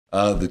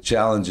The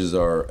challenges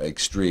are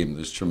extreme.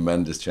 There's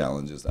tremendous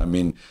challenges. I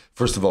mean,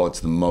 first of all, it's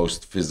the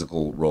most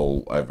physical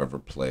role I've ever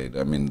played.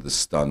 I mean, the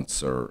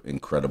stunts are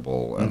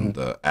incredible and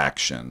the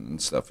action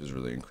and stuff is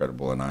really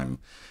incredible. And I'm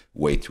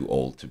way too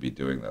old to be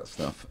doing that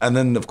stuff. And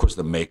then, of course,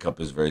 the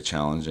makeup is very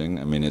challenging.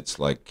 I mean, it's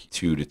like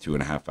 2 to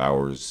 2.5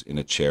 hours in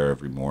a chair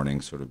every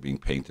morning, sort of being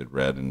painted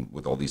red and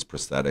with all these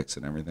prosthetics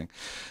and everything.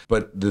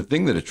 But the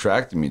thing that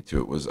attracted me to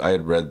it was I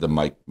had read the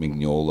Mike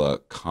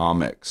Mignola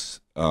comics,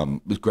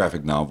 with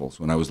graphic novels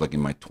when I was like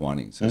in my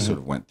 20s. I sort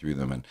of went through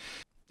them, and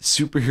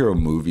superhero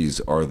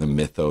movies are the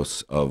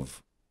mythos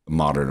of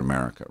modern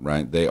America,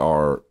 right? They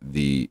are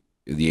the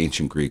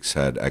ancient Greeks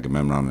had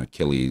Agamemnon and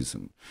Achilles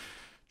and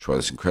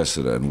Troilus and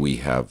Cressida, and we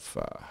have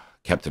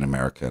Captain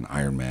America and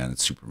Iron Man and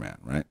Superman,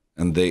 right?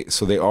 And they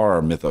are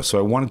our mythos. So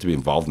I wanted to be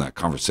involved in that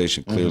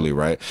conversation clearly,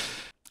 right?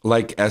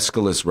 Like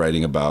Aeschylus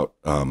writing about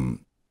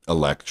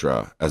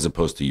Electra as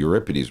opposed to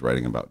Euripides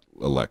writing about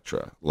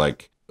Electra.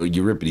 Like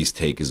Euripides'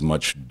 take is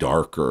much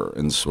darker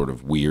and sort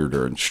of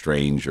weirder and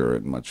stranger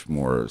and much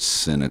more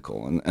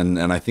cynical. And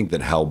I think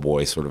that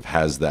Hellboy sort of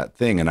has that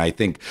thing. And I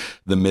think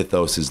the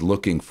mythos is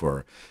looking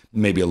for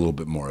maybe a little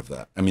bit more of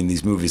that. I mean,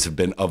 these movies have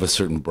been of a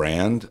certain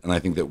brand, and I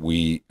think that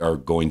we are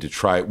going to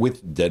try,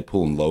 with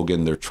Deadpool and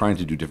Logan, they're trying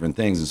to do different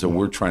things. And so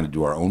we're trying to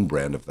do our own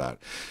brand of that.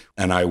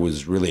 And I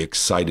was really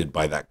excited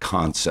by that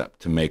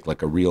concept, to make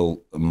like a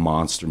real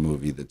monster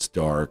movie that's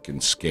dark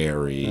and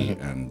scary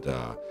and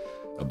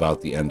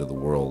about the end of the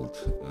world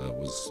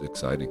was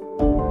exciting.